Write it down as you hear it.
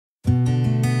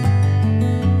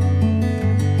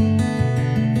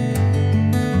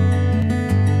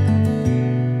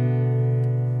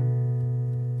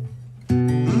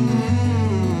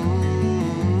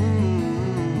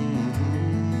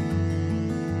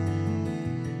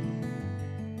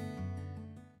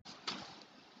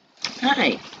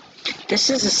Hi, this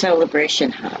is a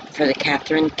celebration hop for the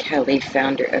Catherine Kelly,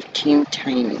 founder of Team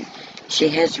Tiny. She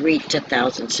has reached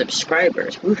 1,000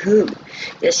 subscribers. Woohoo!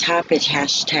 This hop is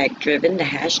hashtag driven. The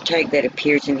hashtag that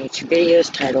appears in each video's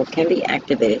title can be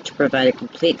activated to provide a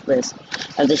complete list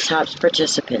of this hop's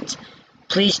participants.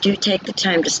 Please do take the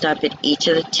time to stop at each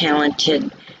of the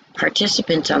talented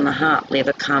participants on the hop. Leave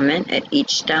a comment at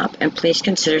each stop, and please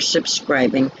consider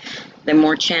subscribing. The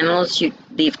more channels you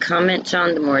leave comments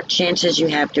on, the more chances you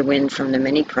have to win from the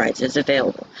many prizes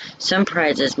available. Some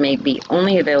prizes may be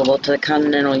only available to the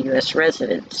continental U.S.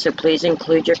 residents, so please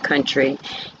include your country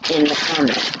in the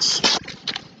comments.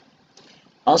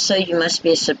 Also, you must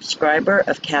be a subscriber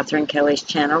of Catherine Kelly's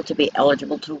channel to be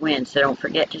eligible to win, so don't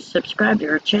forget to subscribe to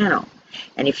her channel.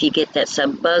 And if you get that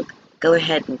sub bug, go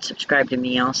ahead and subscribe to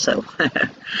me also.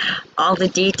 All the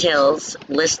details,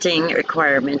 listing,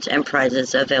 requirements, and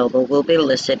prizes available will be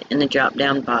listed in the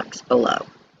drop-down box below.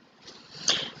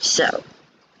 So,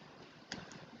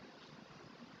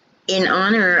 in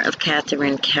honor of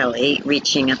Catherine Kelly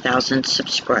reaching 1,000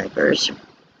 subscribers,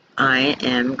 I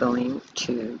am going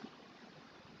to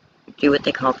do what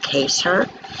they call case her,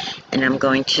 and I'm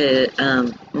going to,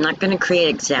 I'm not going to create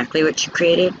exactly what she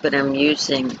created, but I'm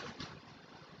using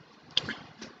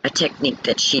a technique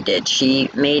that she did. She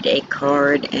made a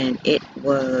card, and it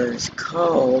was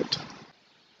called,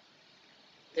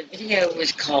 the video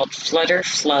was called Flutter,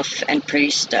 Fluff, and Pretty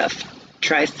Stuff,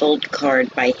 Trifold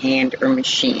Card by Hand or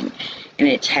Machine, and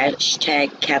it's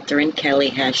hashtag Catherine Kelly,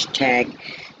 hashtag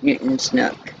Newton's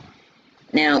Nook.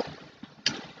 Now,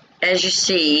 as you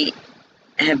see,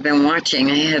 have been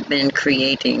watching, I have been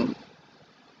creating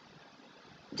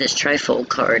this trifold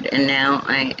card, and now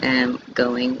I am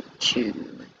going to,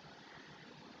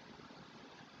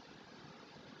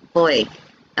 boy,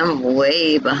 I'm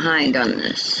way behind on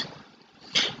this.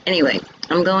 Anyway,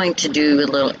 I'm going to do a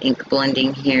little ink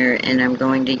blending here, and I'm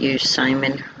going to use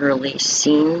Simon Hurley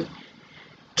Scene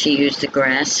to use the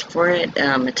grass for it.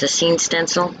 It's a scene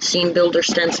stencil, scene builder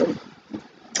stencil,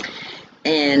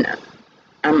 and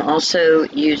I'm also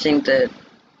using the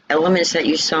elements that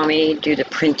you saw me do the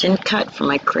print and cut for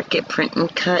my Cricut print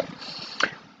and cut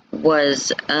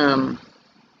was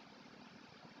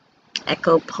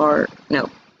Echo Park, no,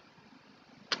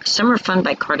 Summer Fun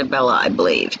by Cartabella, I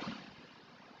believe.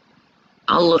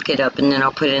 I'll look it up and then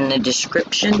I'll put in the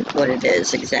description what it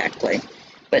is exactly.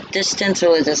 But this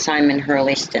stencil is a Simon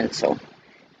Hurley stencil,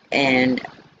 and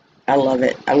I love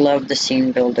it. I love the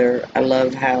scene builder. I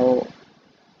love how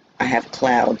I have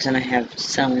clouds and I have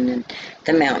sun and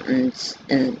the mountains.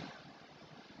 And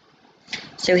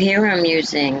so here I'm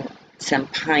using some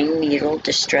pine needle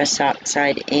distress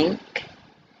oxide ink,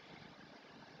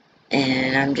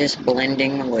 and I'm just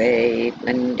blending away,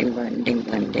 blending, blending,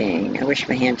 blending. I wish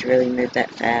my hands really moved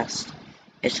that fast.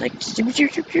 It's like zoop,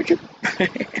 zoop, zoop, zoop, zoop.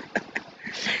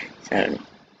 So,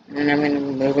 and I'm going to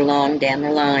move along down the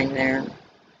line there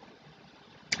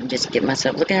and just get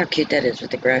myself, look at how cute that is with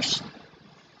the brush.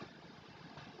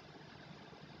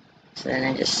 So then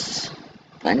I just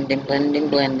blending, blending,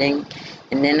 blending.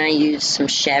 And then I use some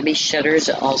shabby shutters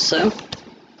also.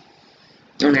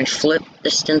 And I flip the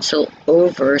stencil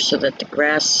over so that the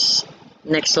grass,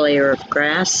 next layer of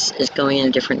grass, is going in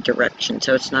a different direction.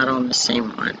 So it's not on the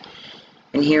same one.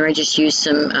 And here I just use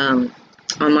some,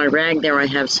 on my rag there I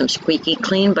have some Squeaky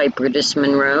Clean by Brutus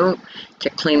Monroe to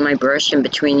clean my brush in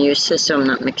between uses so I'm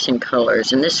not mixing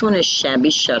colors. And this one is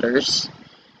Shabby Shutters.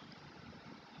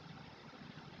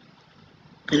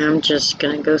 And I'm just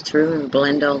going to go through and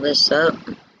blend all this up.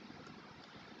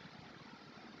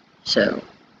 So,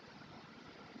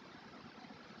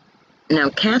 now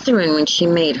Catherine, when she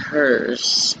made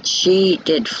hers, she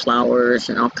did flowers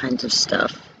and all kinds of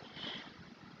stuff.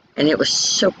 And it was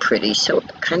so pretty, so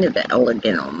kind of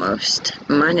elegant almost.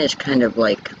 Mine is kind of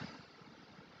like,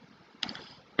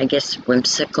 I guess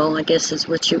whimsical, I guess is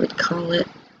what you would call it.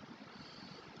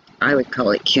 I would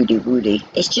call it cutie woody.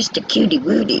 It's just a cutie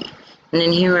woody. And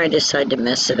then here I decide to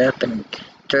mess it up and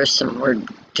throw some more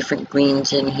different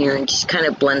greens in here and just kind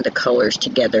of blend the colors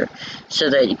together so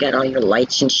that you got all your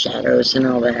lights and shadows and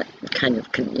all that kind of,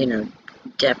 you know,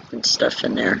 depth and stuff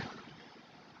in there.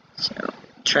 So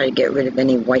try to get rid of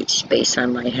any white space I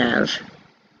might have.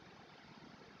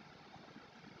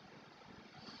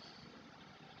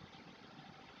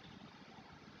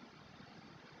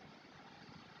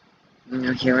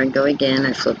 Now here I go again,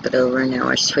 I flip it over, now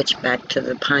I switch back to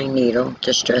the pine needle,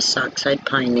 Distress Oxide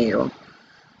pine needle.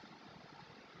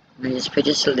 I just put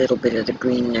just a little bit of the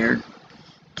green there,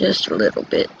 just a little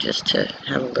bit, just to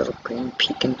have a little green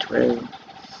peeking through.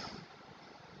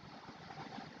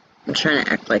 I'm trying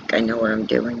to act like I know what I'm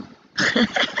doing.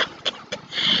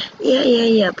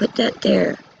 Yeah, put that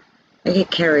there. I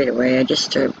get carried away. I just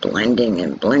start blending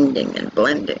and blending and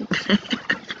blending.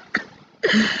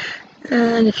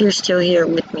 And if you're still here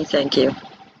with me, thank you.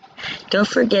 Don't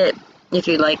forget, if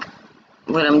you like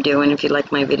what I'm doing, if you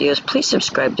like my videos, please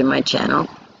subscribe to my channel.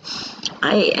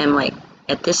 I am like,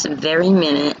 at this very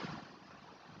minute,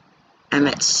 I'm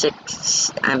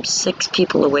 6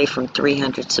 people away from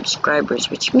 300 subscribers,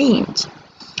 which means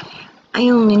I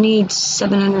only need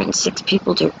 706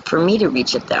 people for me to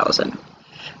reach 1,000.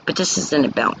 But this isn't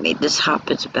about me. This hop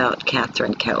is about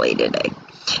Catherine Kelly today.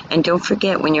 And don't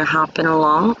forget, when you're hopping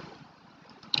along,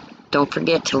 don't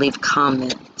forget to leave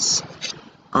comments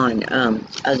on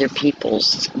other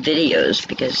people's videos,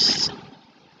 because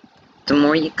the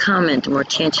more you comment, the more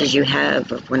chances you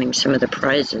have of winning some of the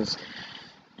prizes.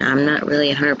 Now, I'm not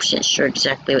really 100% sure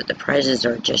exactly what the prizes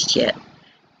are just yet,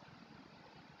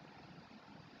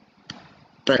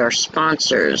 but our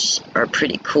sponsors are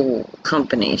pretty cool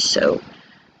companies. So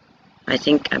I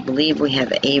believe we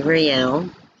have Avery Elle,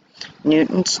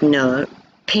 Newton's Nook,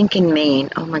 Pink and Maine.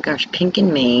 Oh my gosh, Pink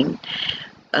and Maine.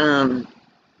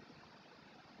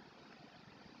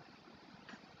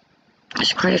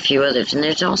 There's quite a few others, and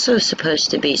there's also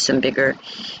supposed to be some bigger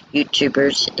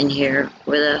YouTubers in here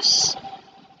with us.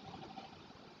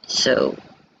 So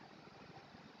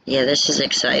yeah, this is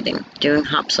exciting. Doing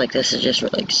hops like this is just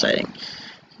really exciting.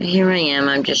 So here I am.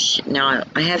 Now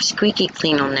I have squeaky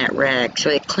clean on that rag, so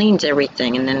it cleans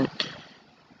everything and then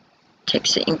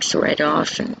takes the inks right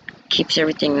off and keeps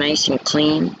everything nice and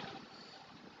clean.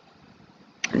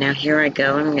 Now here I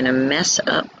go. I'm going to mess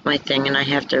up my thing, and I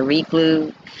have to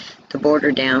re-glue the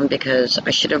border down because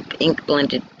I should have ink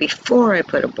blended before I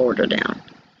put a border down.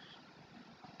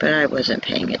 But I wasn't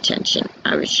paying attention.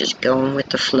 I was just going with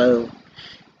the flow.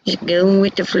 Just going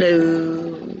with the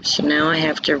flow. So now I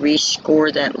have to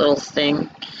rescore that little thing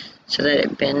so that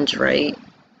it bends right.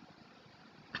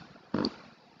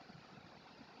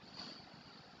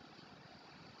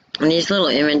 And these little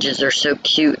images are so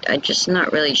cute. I'm just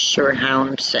not really sure how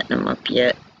I'm setting them up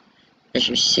yet. As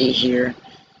you see here,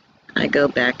 I go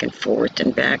back and forth,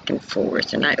 and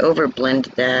I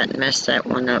overblended that and messed that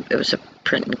one up. It was a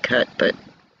print and cut, but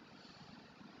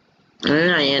and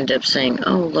then I end up saying,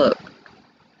 oh look,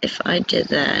 if I did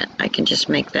that, I can just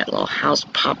make that little house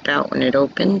pop out when it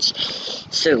opens.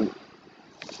 So,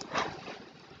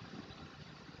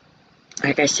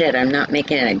 like I said, I'm not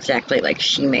making it exactly like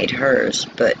she made hers,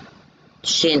 but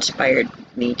she inspired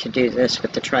me to do this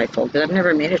with the trifold, because I've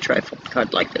never made a trifold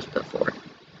card like this before.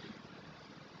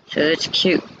 So it's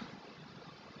cute.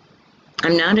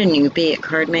 I'm not a newbie at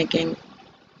card making,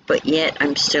 but yet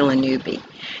I'm still a newbie.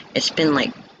 It's been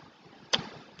like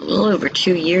a little over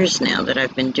 2 years now that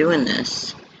I've been doing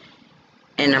this,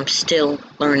 and I'm still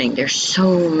learning. There's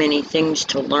so many things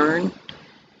to learn,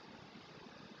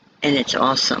 and it's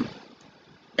awesome.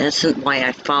 That's why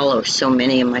I follow so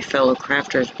many of my fellow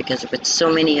crafters, because with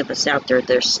so many of us out there,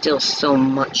 there's still so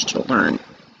much to learn.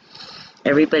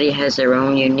 Everybody has their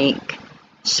own unique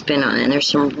spin on it, and there's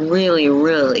some really,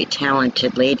 really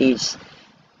talented ladies,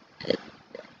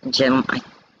 gentlemen. I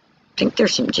think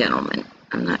there's some gentlemen.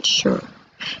 I'm not sure.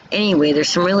 Anyway, there's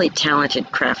some really talented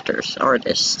crafters,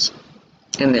 artists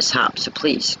in this hop, so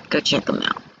please go check them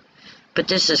out. But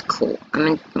this is cool.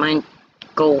 My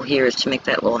goal here is to make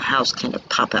that little house kind of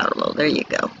pop out a little. There you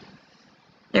go.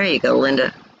 There you go,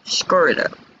 Linda. Score it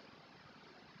up.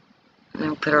 And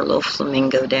then put our little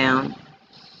flamingo down.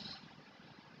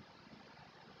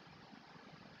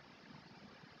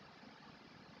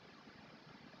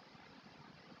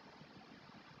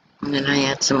 And then I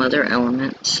add some other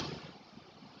elements.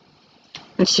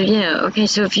 And so, yeah, okay,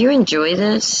 so if you enjoy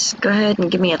this, go ahead and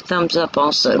give me a thumbs up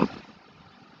also.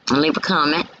 And leave a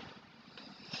comment.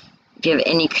 If you have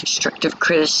any constructive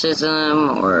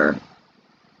criticism, or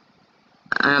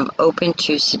I'm open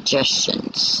to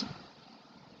suggestions.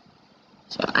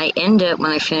 So I end up, when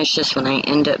I finish this one, I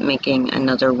end up making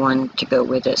another one to go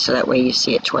with it, so that way you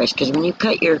see it twice. Because when you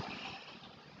cut your...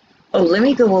 Oh, let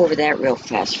me go over that real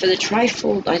fast. For the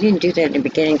trifold, I didn't do that in the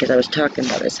beginning because I was talking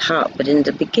about this hop, but in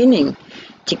the beginning,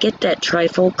 to get that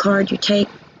trifold card, you take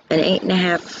an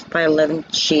 8.5 by 11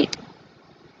 sheet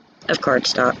of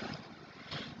cardstock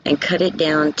and cut it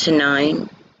down to 9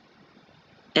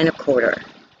 1/4.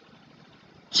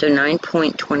 So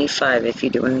 9.25 if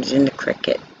you're doing it in the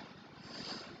Cricut.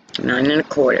 9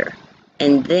 1/4.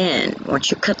 And then, once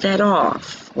you cut that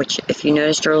off, which if you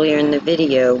noticed earlier in the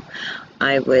video,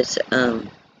 I was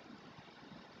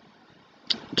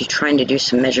trying to do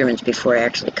some measurements before I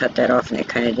actually cut that off, and it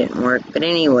kind of didn't work. But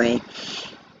anyway,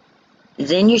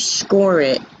 then you score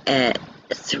it at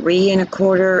 3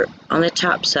 1/4 on the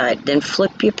top side. Then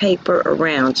flip your paper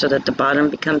around so that the bottom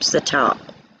becomes the top.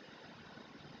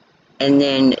 And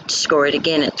then score it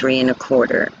again at 3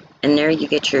 1/4. And there you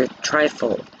get your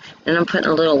trifold. And I'm putting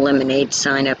a little lemonade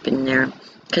sign up in there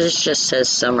because it just says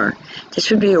summer. This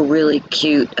would be a really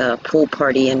cute pool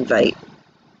party invite.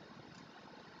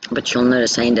 But you'll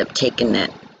notice I end up taking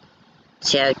that.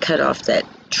 See, I cut off that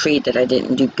tree that I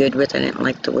didn't do good with. I didn't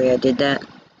like the way I did that.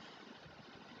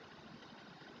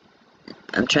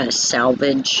 I'm trying to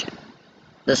salvage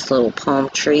this little palm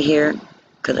tree here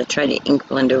because I tried to ink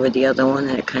blend over the other one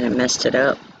and it kind of messed it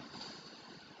up.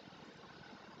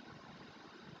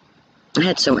 I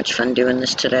had so much fun doing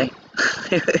this today.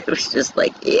 It was just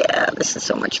yeah, this is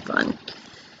so much fun.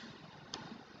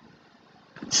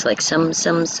 It's like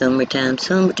summertime, summertime,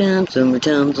 summertime,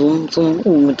 summertime,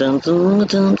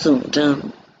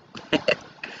 summertime.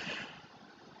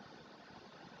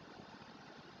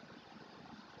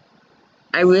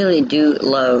 I really do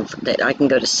love that I can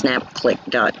go to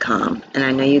snapclick.com, and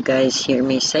I know you guys hear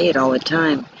me say it all the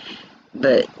time,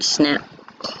 but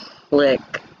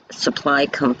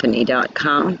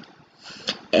snapclicksupplycompany.com,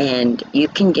 and you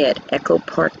can get Echo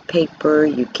Park paper,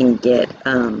 you can get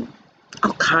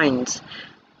all kinds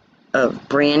of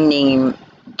brand name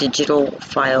digital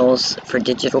files for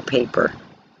digital paper.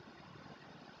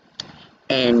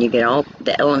 And you get all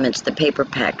the elements, the paper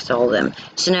packs, all of them.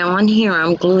 So now on here,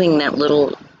 I'm gluing that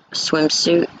little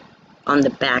swimsuit on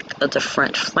the back of the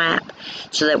front flap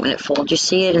so that when it folds, you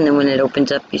see it, and then when it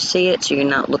opens up, you see it, so you're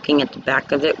not looking at the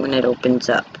back of it when it opens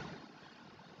up.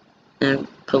 And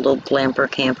put a little glamper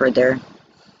camper there.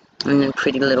 And then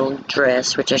pretty little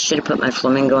dress, which I should have put my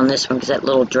flamingo on this one because that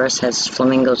little dress has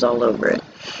flamingos all over it.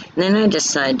 And then I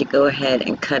decided to go ahead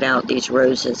and cut out these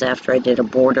roses after I did a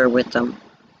border with them,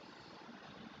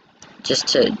 just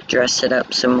to dress it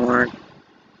up some more.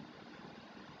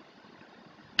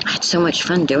 I had so much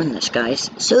fun doing this, guys.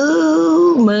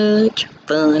 So much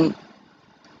fun.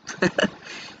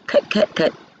 Cut, cut,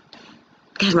 cut.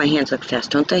 God, my hands look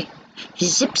fast, don't they?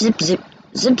 Zip, zip, zip,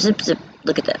 zip, zip, zip.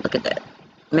 Look at that, look at that.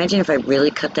 Imagine if I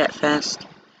really cut that fast.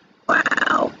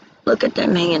 Wow, look at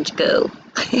them hands go.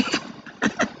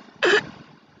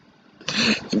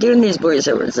 Doing these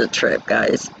voiceovers is a trip,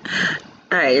 guys.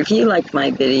 Alright, if you liked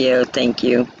my video, thank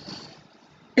you.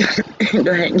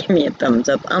 Go ahead and give me a thumbs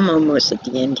up. I'm almost at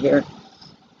the end here.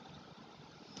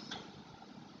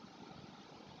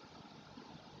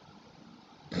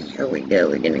 Here we go.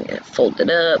 We're going to get it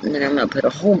folded up, and then I'm going to put a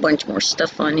whole bunch more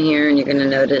stuff on here, and you're going to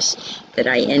notice that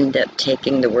I end up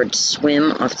taking the word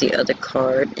swim off the other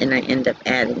card, and I end up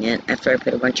adding it after I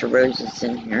put a bunch of roses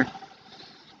in here.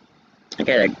 I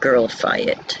got to girlify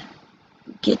it.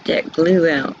 Get that glue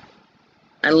out.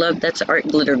 I love, that's art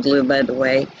glitter glue, by the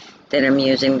way, that I'm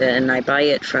using, and I buy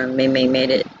it from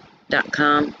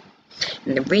maymaymadeit.com.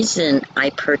 And the reason I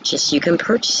purchase, you can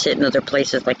purchase it in other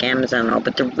places like Amazon and all,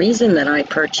 but the reason that I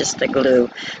purchased the glue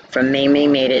from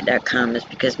maymaymadeit.com is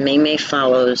because Maymay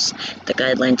follows the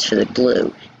guidelines for the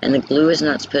glue. And the glue is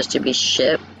not supposed to be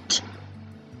shipped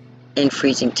in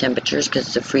freezing temperatures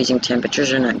because the freezing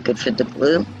temperatures are not good for the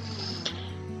glue.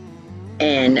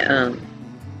 And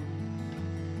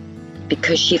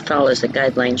because she follows the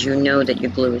guidelines, you know that your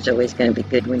glue is always going to be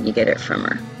good when you get it from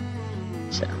her.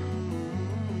 So,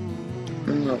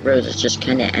 little roses just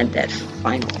kind of add that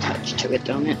final touch to it,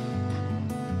 don't it?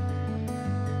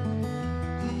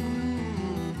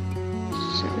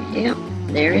 So, yeah,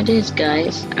 there it is,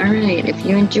 guys. Alright, if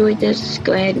you enjoyed this,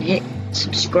 go ahead and hit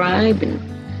subscribe and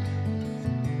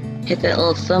hit that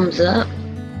little thumbs up.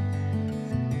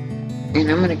 And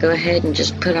I'm going to go ahead and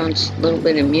just put on a little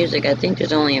bit of music. I think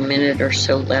there's only a minute or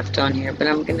so left on here, but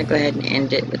I'm going to go ahead and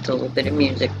end it with a little bit of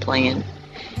music playing.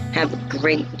 Have a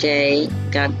great day.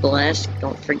 God bless.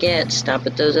 Don't forget, stop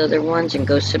at those other ones and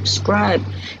go subscribe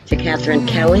to Catherine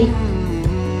Kelly.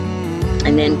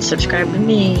 And then subscribe to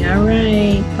me.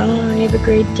 Alright, bye. Have a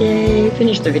great day.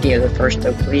 Finish the video first,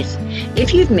 though, please.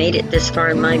 If you've made it this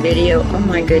far in my video, oh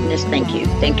my goodness, thank you.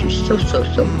 Thank you so, so,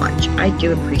 so much. I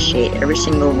do appreciate every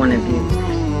single one of you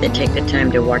that take the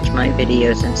time to watch my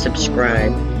videos and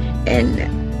subscribe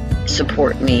and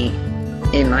support me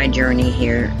in my journey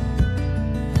here